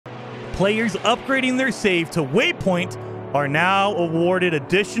Players upgrading their save to Waypoint are now awarded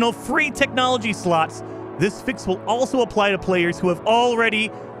additional free technology slots. This fix will also apply to players who have already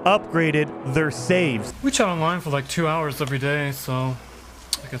upgraded their saves. We chat online for like 2 hours every day, so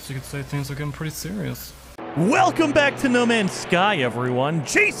I guess you could say things are getting pretty serious. Welcome back to No Man's Sky, everyone.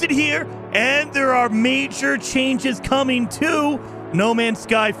 Jason here, and there are major changes coming to No Man's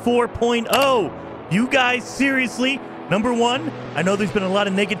Sky 4.0. You guys, seriously, number one, I know there's been a lot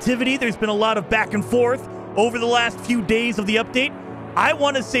of negativity. There's been a lot of back and forth over the last few days of the update. I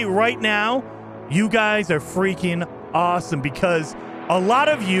want to say right now, you guys are freaking awesome because a lot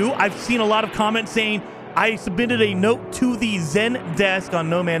of you, I've seen a lot of comments saying, I submitted a note to the Zen desk on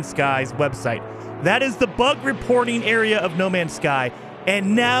No Man's Sky's website. That is the bug reporting area of No Man's Sky,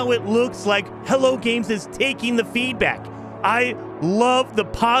 and now it looks like Hello Games is taking the feedback. I love the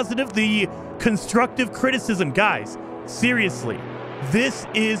positive, the constructive criticism. Guys, seriously, this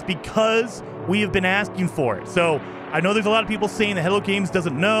is because we have been asking for it. So I know there's a lot of people saying that Hello Games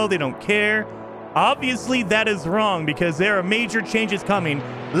doesn't know, they don't care. Obviously, that is wrong because there are major changes coming.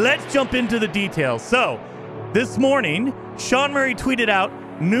 Let's jump into the details. So, this morning, Sean Murray tweeted out,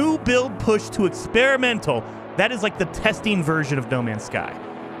 new build push to experimental. That is like the testing version of No Man's Sky,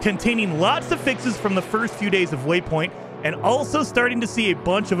 containing lots of fixes from the first few days of Waypoint, and also starting to see a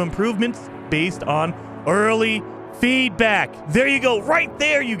bunch of improvements based on early feedback. There you go, right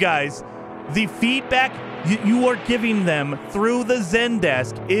there, you guys. The feedback you are giving them through the Zen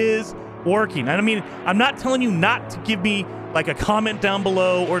desk is working. And I mean, I'm not telling you not to give me like a comment down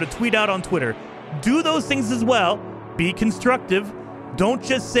below or to tweet out on Twitter. Do those things as well. Be constructive. Don't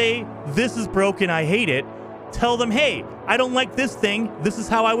just say, this is broken, I hate it. Tell them, hey, I don't like this thing. This is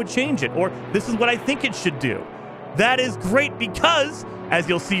how I would change it. Or this is what I think it should do. That is great because, as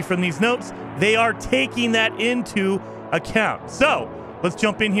you'll see from these notes, they are taking that into account. So, let's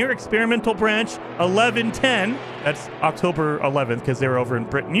jump in here. Experimental branch 1110. That's October 11th because they were over in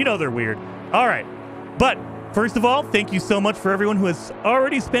Britain. You know they're weird. All right. But first of all, thank you so much for everyone who has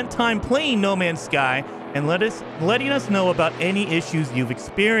already spent time playing No Man's Sky and letting us know about any issues you've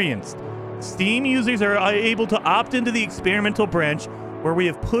experienced. Steam users are able to opt into the experimental branch where we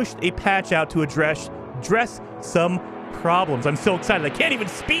have pushed a patch out to address some problems. I'm so excited. I can't even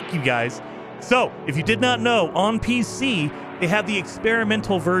speak, you guys. So, if you did not know, on PC, they have the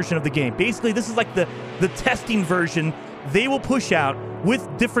experimental version of the game. Basically, this is like the testing version they will push out with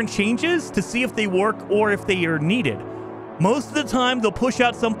different changes to see if they work or if they are needed. Most of the time, they'll push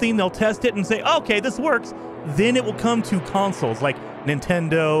out something, they'll test it and say, okay, this works. Then it will come to consoles like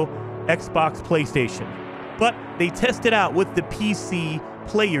Nintendo, Xbox, PlayStation. But they test it out with the PC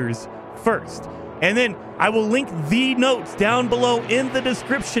players first. And then I will link the notes down below in the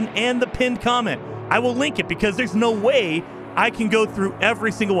description and the pinned comment. I will link it because there's no way I can go through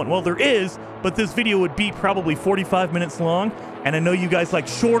every single one. Well, there is, but this video would be probably 45 minutes long. And I know you guys like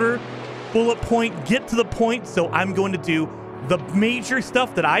shorter, bullet point, get to the point. So I'm going to do the major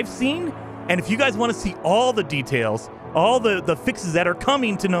stuff that I've seen. And if you guys want to see all the details, all the fixes that are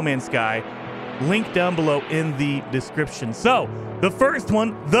coming to No Man's Sky, link down below in the description. So the first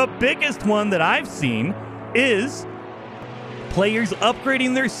one, the biggest one that I've seen, is players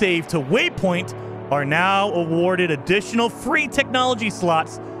upgrading their save to Waypoint are now awarded additional free technology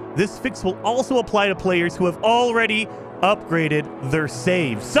slots. This fix will also apply to players who have already upgraded their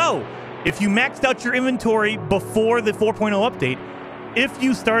save. So, if you maxed out your inventory before the 4.0 update, if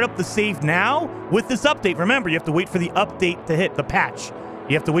you start up the save now with this update, remember, you have to wait for the update to hit, the patch.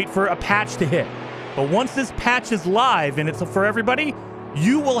 You have to wait for a patch to hit. But once this patch is live and it's for everybody,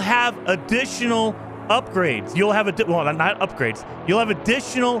 you will have additional upgrades. You'll have, well, not upgrades. You'll have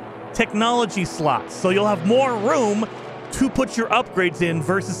additional technology slots. So you'll have more room to put your upgrades in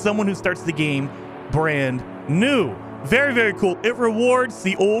versus someone who starts the game brand new. Very, very cool. It rewards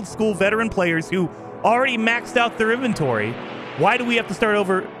the old school veteran players who already maxed out their inventory. Why do we have to start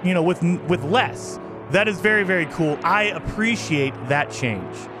over, you know, with less? That is very, very cool. I appreciate that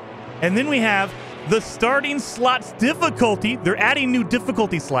change. And then we have the starting slots difficulty. They're adding new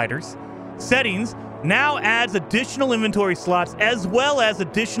difficulty sliders. Settings now adds additional inventory slots as well as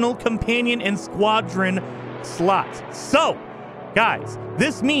additional companion and squadron slots. So, guys,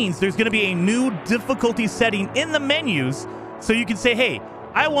 this means there's going to be a new difficulty setting in the menus so you can say, hey,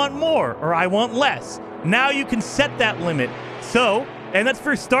 I want more or I want less. Now you can set that limit. So, and that's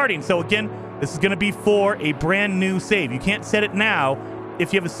for starting. So again, this is going to be for a brand new save. You can't set it now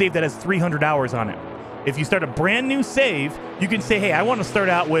if you have a save that has 300 hours on it. If you start a brand new save, you can say, hey, I want to start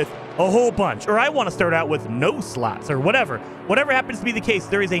out with a whole bunch, or I want to start out with no slots, or whatever. Whatever happens to be the case,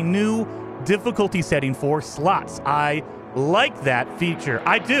 there is a new difficulty setting for slots. I like that feature.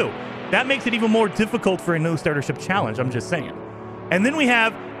 I do. That makes it even more difficult for a no starter ship challenge, I'm just saying. And then we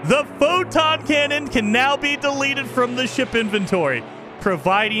have the photon cannon can now be deleted from the ship inventory,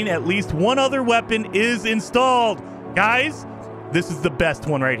 providing at least one other weapon is installed. Guys, this is the best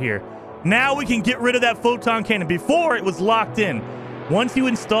one right here. Now we can get rid of that photon cannon. Before, it was locked in. Once you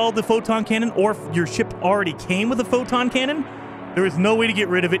installed the photon cannon, or if your ship already came with a photon cannon, there is no way to get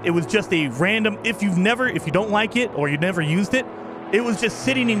rid of it. It was just a random, if you don't like it or you never used it, it was just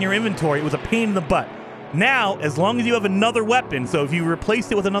sitting in your inventory. It was a pain in the butt. Now, as long as you have another weapon, so if you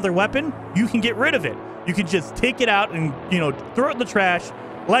replace it with another weapon, you can get rid of it. You can just take it out and, throw it in the trash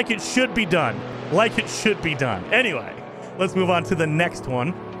like it should be done. Like it should be done. Anyway, let's move on to the next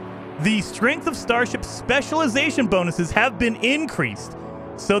one. The strength of starship specialization bonuses have been increased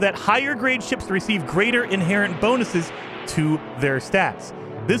so that higher grade ships receive greater inherent bonuses to their stats.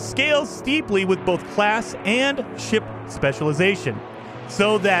 This scales steeply with both class and ship specialization,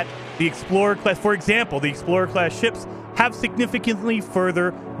 so that the Explorer class, for example, the Explorer class ships have significantly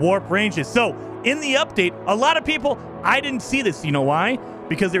further warp ranges. So in the update, a lot of people, I didn't see this. You know why?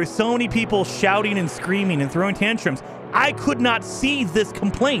 Because there were so many people shouting and screaming and throwing tantrums. I could not see this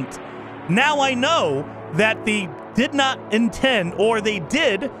complaint. Now I know that they did not intend, or they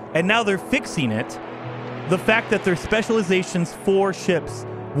did, and now they're fixing it. The fact that their specializations for ships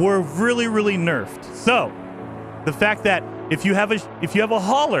were really, really nerfed. So the fact that if you have a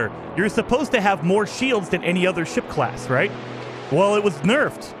hauler, you're supposed to have more shields than any other ship class, right? Well, it was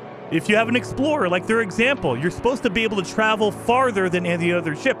nerfed. If you have an Explorer, like their example, you're supposed to be able to travel farther than any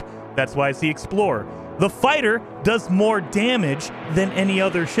other ship. That's why it's the Explorer. The fighter does more damage than any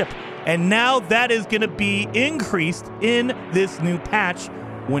other ship. And now that is going to be increased in this new patch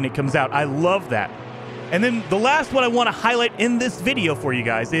when it comes out. I love that. And then the last one I want to highlight in this video for you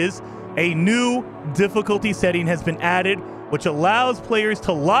guys is a new difficulty setting has been added, which allows players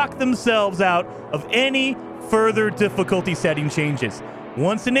to lock themselves out of any further difficulty setting changes.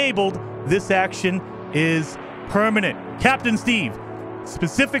 Once enabled, this action is permanent. Captain Steve,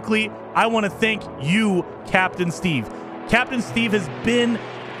 specifically, I want to thank you, Captain Steve. Captain Steve has been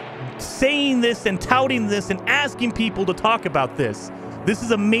saying this and touting this and asking people to talk about this. This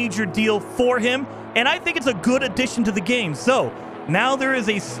is a major deal for him, and I think it's a good addition to the game. So now there is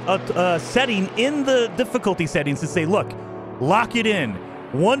a setting in the difficulty settings to say, look, lock it in.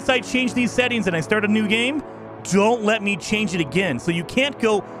 Once I change these settings and I start a new game, don't let me change it again. So you can't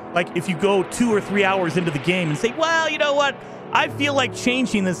go, like if you go 2 or 3 hours into the game and say, well, you know what? I feel like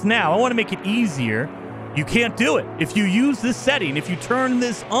changing this now. I want to make it easier. You can't do it. If you use this setting, if you turn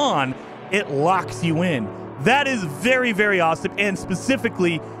this on, it locks you in. That is very, very awesome. And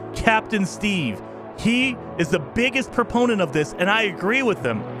specifically, Captain Steve. He is the biggest proponent of this, and I agree with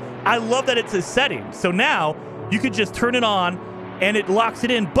him. I love that it's a setting. So now you could just turn it on and it locks it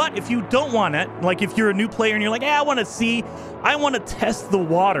in. But if you don't want it, like if you're a new player and you're like, I want to test the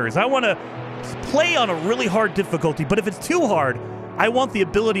waters. I want to play on a really hard difficulty. But if it's too hard, I want the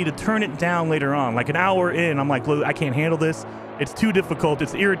ability to turn it down later on. Like an hour in, I'm like, look, I can't handle this. It's too difficult.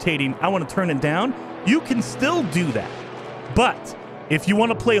 It's irritating. I want to turn it down. You can still do that. But if you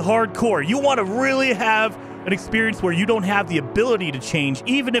want to play hardcore, you want to really have an experience where you don't have the ability to change,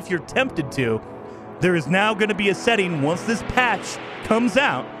 even if you're tempted to, there is now going to be a setting once this patch comes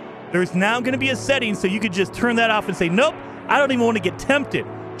out. There's now going to be a setting so you could just turn that off and say, nope, I don't even want to get tempted.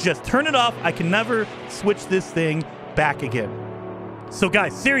 Just turn it off. I can never switch this thing back again. So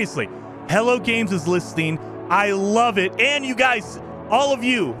guys, seriously, Hello Games is listening. I love it. And you guys, all of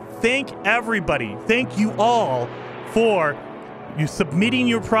you, thank everybody. Thank you all for you submitting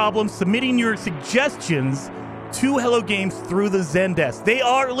your problems, submitting your suggestions to Hello Games through the Zendesk. They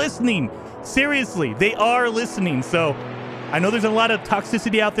are listening. Seriously, they are listening. So I know there's a lot of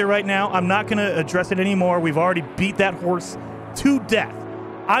toxicity out there right now. I'm not going to address it anymore. We've already beat that horse to death.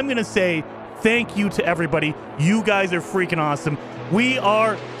 I'm going to say thank you to everybody. You guys are freaking awesome. We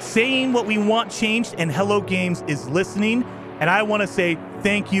are saying what we want changed, and Hello Games is listening. And I want to say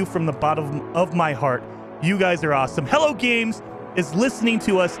thank you from the bottom of my heart. You guys are awesome. Hello Games is listening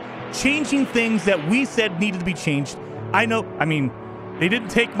to us, changing things that we said needed to be changed. I know, I mean, they didn't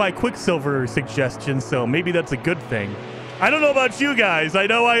take my Quicksilver suggestion, so maybe that's a good thing. I don't know about you guys. I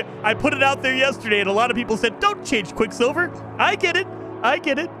know I put it out there yesterday, and a lot of people said, don't change Quicksilver. I get it. I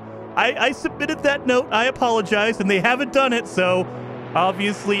get it. I submitted that note. I apologize, and they haven't done it, so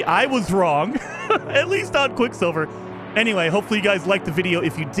obviously I was wrong, at least on Quicksilver. Anyway, hopefully you guys liked the video.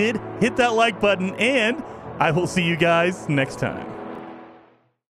 If you did, hit that like button, and I will see you guys next time.